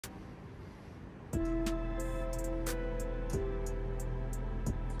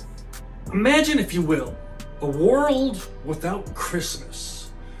Imagine, if you will, a world without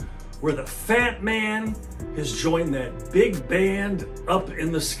Christmas, where the fat man has joined that big band up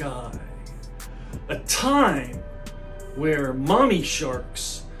in the sky. A time where mommy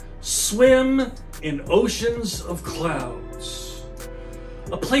sharks swim in oceans of clouds.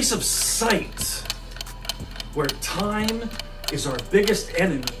 A place of sight, where time is our biggest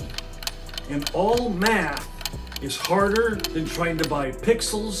enemy, and all math is harder than trying to buy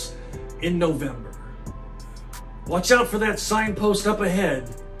pixels in November. Watch out for that signpost up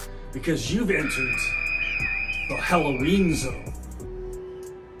ahead, because you've entered the Halloween zone.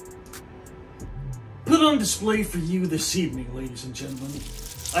 Put on display for you this evening, ladies and gentlemen,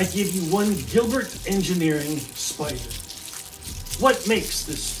 I give you one Gilbert Engineering Spider. What makes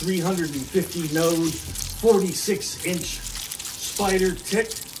this 350 node, 46-inch spider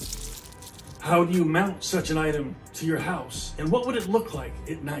tick? How do you mount such an item to your house? And what would it look like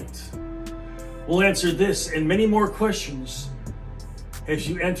at night? We'll answer this and many more questions as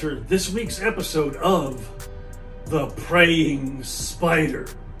you enter this week's episode of The Praying Spider.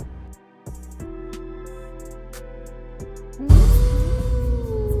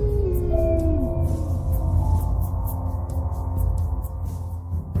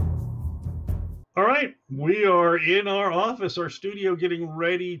 All right, we are in our office, our studio, getting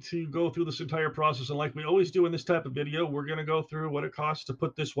ready to go through this entire process. And like we always do in this type of video, we're going to go through what it costs to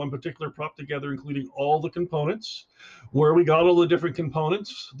put this one particular prop together, including all the components, where we got all the different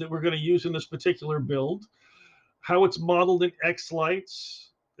components that we're going to use in this particular build, how it's modeled in Xlights,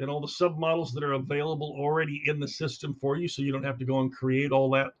 and all the submodels that are available already in the system for you, so you don't have to go and create all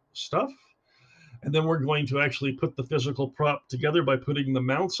that stuff. And then we're going to actually put the physical prop together by putting the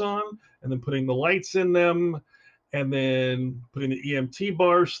mounts on, and then putting the lights in them, and then putting the EMT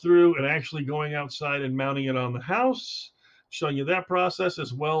bars through, and actually going outside and mounting it on the house, showing you that process,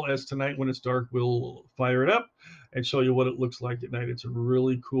 as well as tonight when it's dark, we'll fire it up and show you what it looks like at night. It's a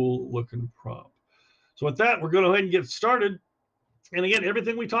really cool looking prop. So with that, we're going to go ahead and get started. And again,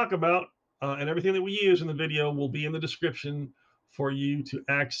 everything we talk about and everything that we use in the video will be in the description for you to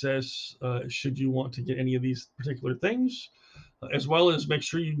access should you want to get any of these particular things, as well as make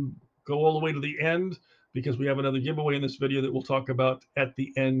sure you go all the way to the end, because we have another giveaway in this video that we'll talk about at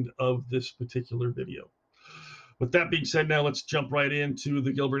the end of this particular video. With that being said, now let's jump right into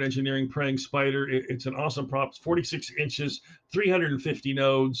the Gilbert Engineering Praying Spider. It's an awesome prop. It's 46 inches, 350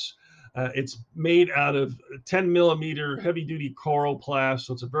 nodes. It's made out of 10 millimeter heavy duty Coro Prop,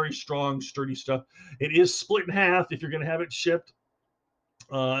 so it's a very strong, sturdy stuff. It is split in half if you're going to have it shipped.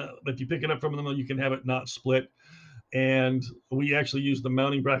 If you pick it up from them, you can have it not split. And we actually use the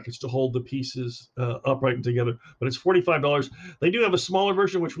mounting brackets to hold the pieces upright and together. But it's $45. They do have a smaller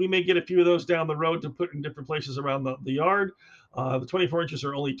version, which we may get a few of those down the road to put in different places around the yard. The 24 inches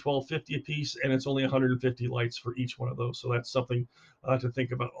are only $12.50 a piece, and it's only 150 lights for each one of those. So that's something to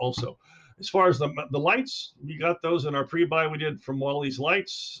think about also. As far as the lights, we got those in our pre-buy we did from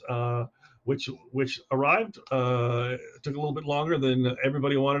Xlights, which arrived. It took a little bit longer than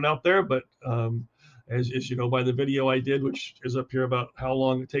everybody wanted out there, but as you know by the video I did, which is up here about how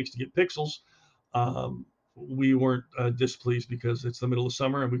long it takes to get pixels, we weren't displeased, because it's the middle of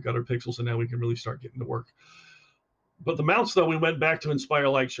summer and we've got our pixels, and now we can really start getting to work. But the mounts, though, we went back to Inspire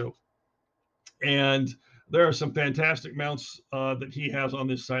Light Show, and there are some fantastic mounts that he has on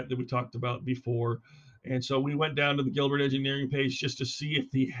this site that we talked about before. And so we went down to the Gilbert Engineering page just to see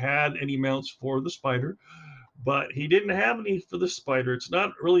if he had any mounts for the Spider, but he didn't have any for the Spider. It's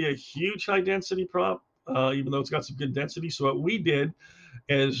not really a huge high density prop, even though it's got some good density. So what we did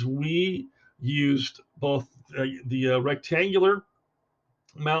is we used both the rectangular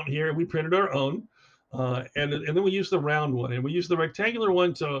mount here, and we printed our own, and then we used the round one, and we used the rectangular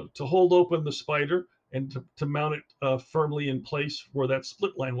one to hold open the Spider and to mount it firmly in place where that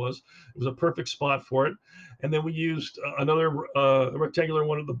split line was. It was a perfect spot for it. And then we used another rectangular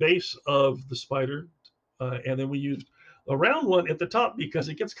one at the base of the Spider. And then we used a round one at the top, because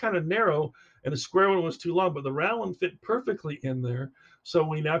it gets kind of narrow, and the square one was too long, but the round one fit perfectly in there. So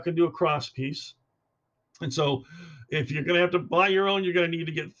we now can do a cross piece. And so if you're going to have to buy your own, you're going to need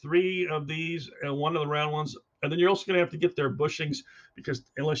to get 3 of these and 1 of the round ones. And then you're also going to have to get their bushings, because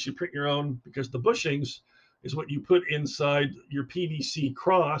unless you print your own, because the bushings is what you put inside your PVC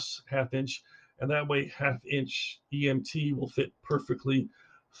cross 1/2 inch, and that way 1/2 inch EMT will fit perfectly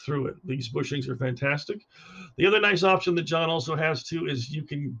through it. These bushings are fantastic. The other nice option that John also has too is you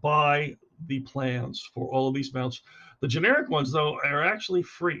can buy the plans for all of these mounts. The generic ones, though, are actually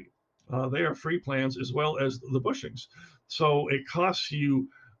free. They are free plans, as well as the bushings. So it costs you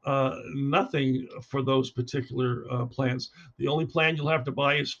nothing for those particular plans. The only plan you'll have to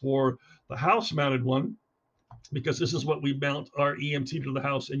buy is for the house mounted one, because this is what we mount our EMT to the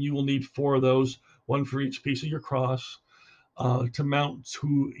house, and you will need 4 of those, one for each piece of your cross, to mount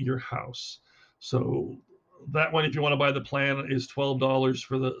to your house. So that one, if you want to buy the plan, is $12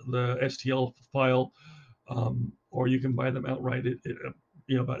 for the STL file, or you can buy them outright at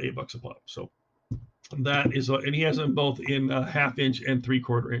about $8 a pop. So that is, and he has them both in 1/2 inch and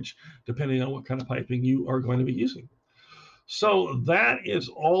 3/4 inch, depending on what kind of piping you are going to be using. So that is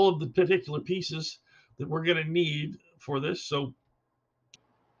all of the particular pieces that we're going to need for this. So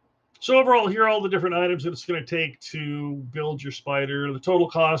overall, here are all the different items that it's going to take to build your spider. The total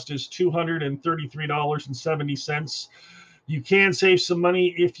cost is $233.70. You can save some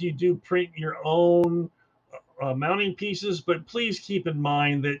money if you do print your own mounting pieces, but please keep in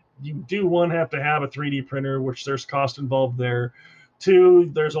mind that you do, one, have to have a 3D printer, which there's cost involved there. 2,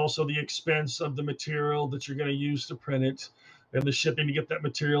 there's also the expense of the material that you're going to use to print it, and the shipping to get that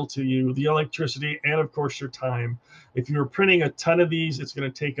material to you, the electricity, and of course your time. If you're printing a ton of these, it's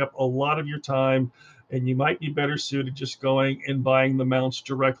going to take up a lot of your time, and you might be better suited just going and buying the mounts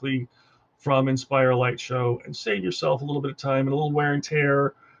directly from Inspire Light Show and save yourself a little bit of time and a little wear and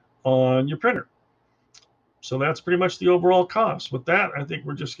tear on your printer. So that's pretty much the overall cost. With that, I think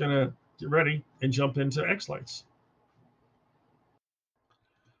we're just going to get ready and jump into Xlights.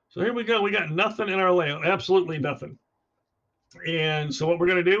 So here we go. We got nothing in our layout, absolutely nothing. And so what we're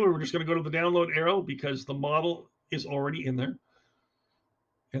going to do, we're just going to go to the download arrow because the model is already in there.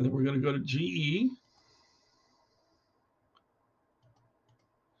 And then we're going to go to GE.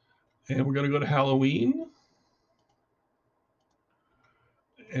 And we're going to go to Halloween.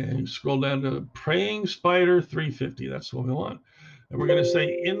 And scroll down to Praying Spider 350. That's what we want. And we're going to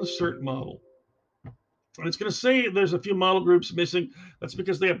say Insert Model. And it's going to say there's a few model groups missing. That's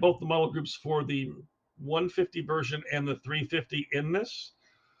because they have both the model groups for the 150 version and the 350 in this.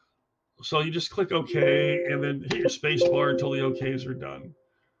 So you just click OK and then hit your space bar until the OKs are done.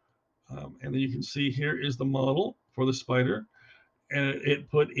 And then you can see here is the model for the spider. And it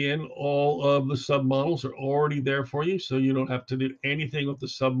put in all of the submodels are already there for you. So you don't have to do anything with the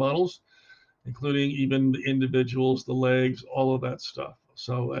submodels, including even the individuals, the legs, all of that stuff.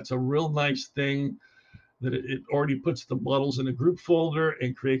 So that's a real nice thing, that it already puts the models in a group folder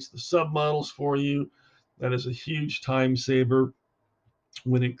and creates the submodels for you. That is a huge time saver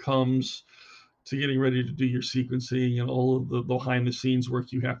when it comes to getting ready to do your sequencing and all of the behind the scenes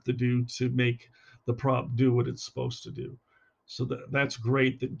work you have to do to make the prop do what it's supposed to do. So that's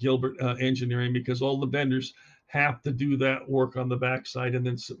great that Gilbert Engineering, because all the vendors have to do that work on the backside and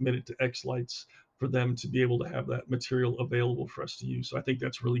then submit it to Xlights for them to be able to have that material available for us to use. So I think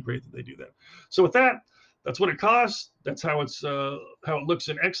that's really great that they do that. So with that, that's what it costs. That's how it looks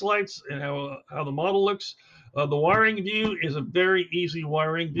in Xlights and how the model looks. The wiring view is a very easy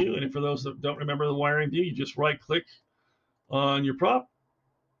wiring view, and for those that don't remember the wiring view, you just right-click on your prop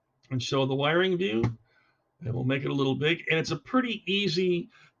and show the wiring view, and we'll make it a little big. And it's a pretty easy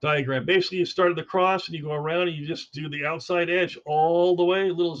diagram. Basically, you start at the cross and you go around and you just do the outside edge all the way,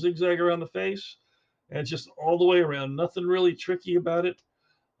 a little zigzag around the face, and just all the way around. Nothing really tricky about it.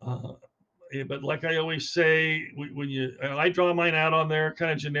 But like I always say, I draw mine out on there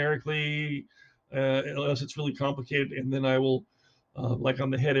kind of generically, unless it's really complicated, and then I will, like on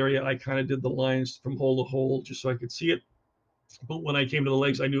the head area, I kind of did the lines from hole to hole just so I could see it. But when I came to the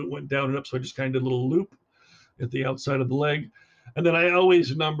legs, I knew it went down and up, so I just kind of did a little loop at the outside of the leg. And then I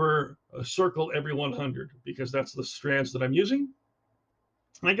always number a circle every 100 because that's the strands that I'm using.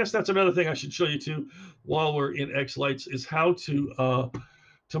 And I guess that's another thing I should show you too while we're in Xlights is how to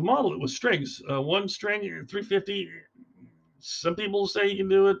model it with strings. One string, 350. Some people say you can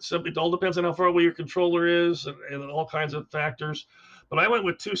do it. It all depends on how far away your controller is and all kinds of factors. But I went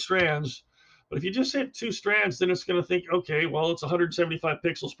with 2 strands. But if you just hit 2 strands, then it's going to think, okay, well, it's 175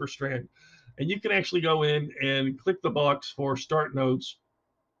 pixels per strand. And you can actually go in and click the box for start nodes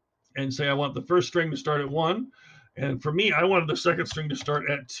and say, I want the first string to start at 1. And for me, I wanted the second string to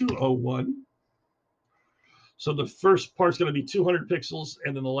start at 201. So the first part's going to be 200 pixels,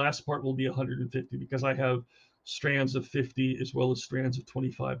 and then the last part will be 150 because I have strands of 50 as well as strands of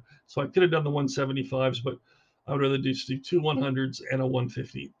 25. So I could have done the 175s, but I would rather just do 2 100s and a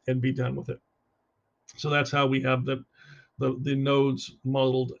 150 and be done with it. So that's how we have the nodes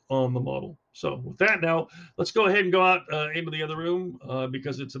modeled on the model. So with that, now let's go ahead and go out into the other room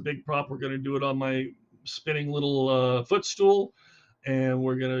because it's a big prop. We're going to do it on my spinning little footstool. And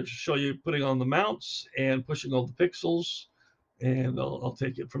we're going to show you putting on the mounts and pushing all the pixels. And I'll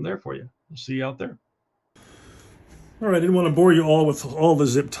take it from there for you. We'll see you out there. All right, I didn't want to bore you all with all the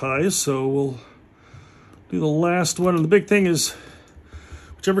zip ties, so we'll do the last one. And the big thing is,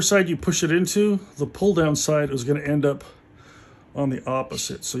 whichever side you push it into, the pull down side is going to end up on the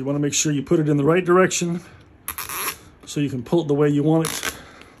opposite. So you want to make sure you put it in the right direction so you can pull it the way you want it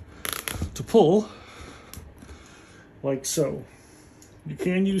to pull, like so. You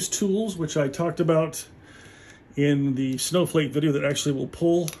can use tools, which I talked about in the snowflake video, that actually will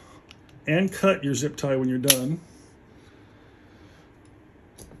pull and cut your zip tie when you're done.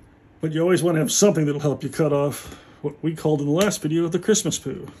 But you always want to have something that'll help you cut off what we called in the last video the Christmas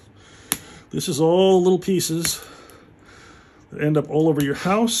poo. This is all little pieces that end up all over your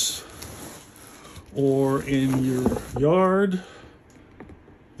house or in your yard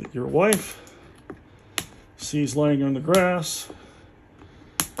that your wife sees lying on the grass,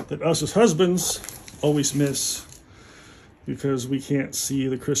 that us as husbands always miss because we can't see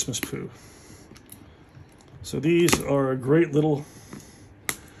the Christmas poo. So these are a great little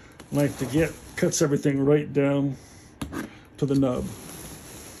knife to get. Cuts everything right down to the nub.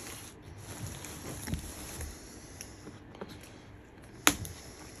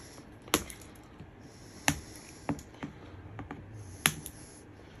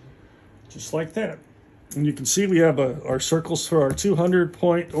 Just like that. And you can see we have our circles for our 200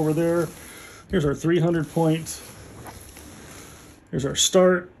 point over there. Here's our 300 point. Here's our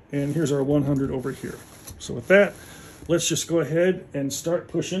start, and here's our 100 over here. So with that, let's just go ahead and start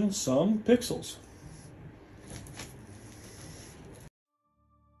pushing some pixels.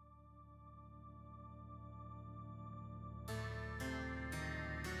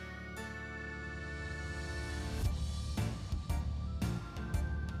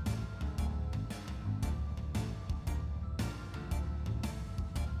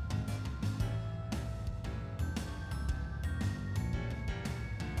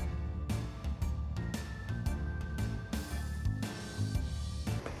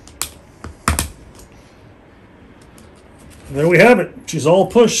 And there we have it. She's all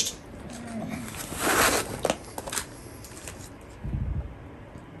pushed.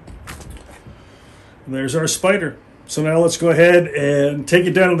 And there's our spider. So now let's go ahead and take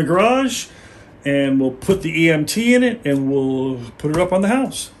it down to the garage, and we'll put the EMT in it, and we'll put it up on the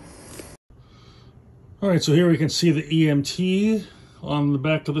house. All right, so here we can see the EMT on the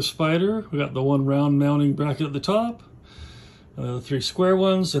back of the spider. We got the one round mounting bracket at the top, the 3 square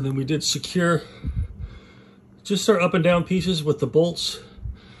ones, and then we did secure just our up and down pieces with the bolts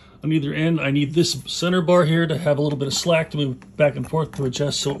on either end. I need this center bar here to have a little bit of slack to move back and forth to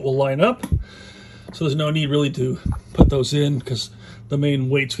adjust so it will line up. So there's no need really to put those in because the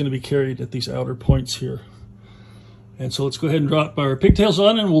main weight's going to be carried at these outer points here. And so let's go ahead and drop our pigtails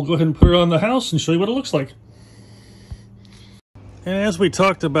on, and we'll go ahead and put it on the house and show you what it looks like. And as we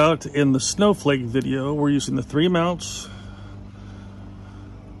talked about in the snowflake video, we're using the 3 mounts.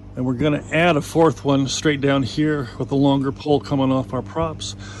 And we're going to add a 4th one straight down here with a longer pole coming off our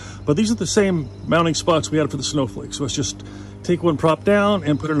props. But these are the same mounting spots we had for the snowflake. So let's just take one prop down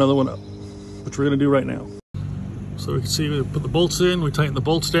and put another one up, which we're going to do right now. So we can see we put the bolts in, we tighten the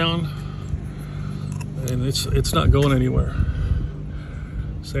bolts down, and it's not going anywhere.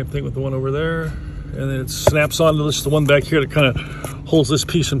 Same thing with the one over there. And then it snaps onto this, the one back here that kind of holds this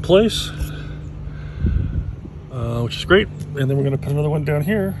piece in place, which is great. And then we're going to put another one down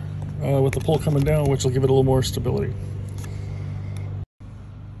here with the pole coming down, which will give it a little more stability.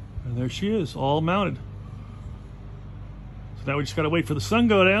 And there she is, all mounted. So now we just got to wait for the sun to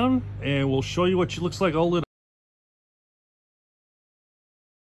go down, and we'll show you what she looks like all lit up.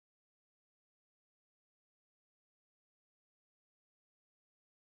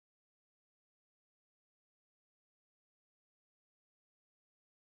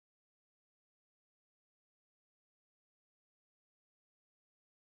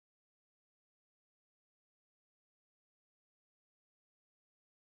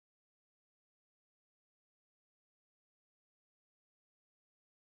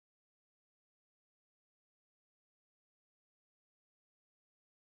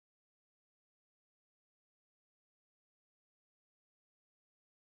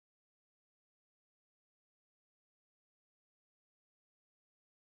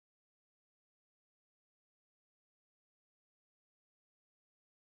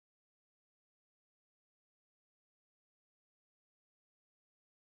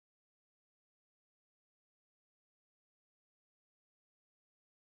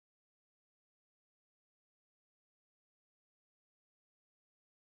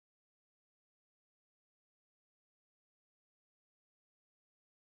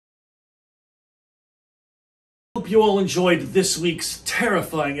 Hope you all enjoyed this week's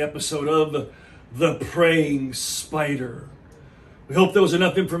terrifying episode of the Praying Spider. We hope there was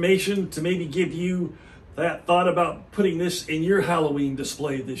enough information to maybe give you that thought about putting this in your Halloween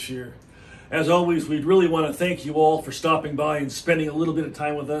display this year. As always, we'd really want to thank you all for stopping by and spending a little bit of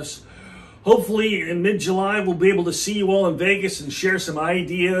time with us. Hopefully in mid-July, we'll be able to see you all in Vegas and share some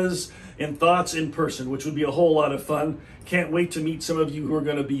ideas and thoughts in person, which would be a whole lot of fun. Can't wait to meet some of you who are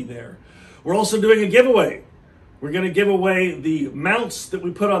going to be there. We're also doing a giveaway. We're going to give away the mounts that we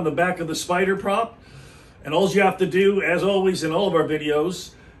put on the back of the spider prop. And all you have to do, as always in all of our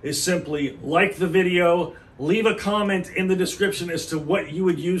videos, is simply like the video, leave a comment in the description as to what you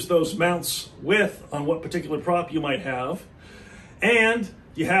would use those mounts with on what particular prop you might have. And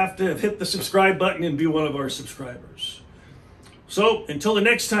you have to hit the subscribe button and be one of our subscribers. So until the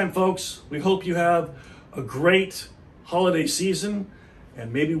next time, folks, we hope you have a great holiday season,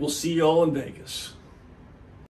 and maybe we'll see you all in Vegas.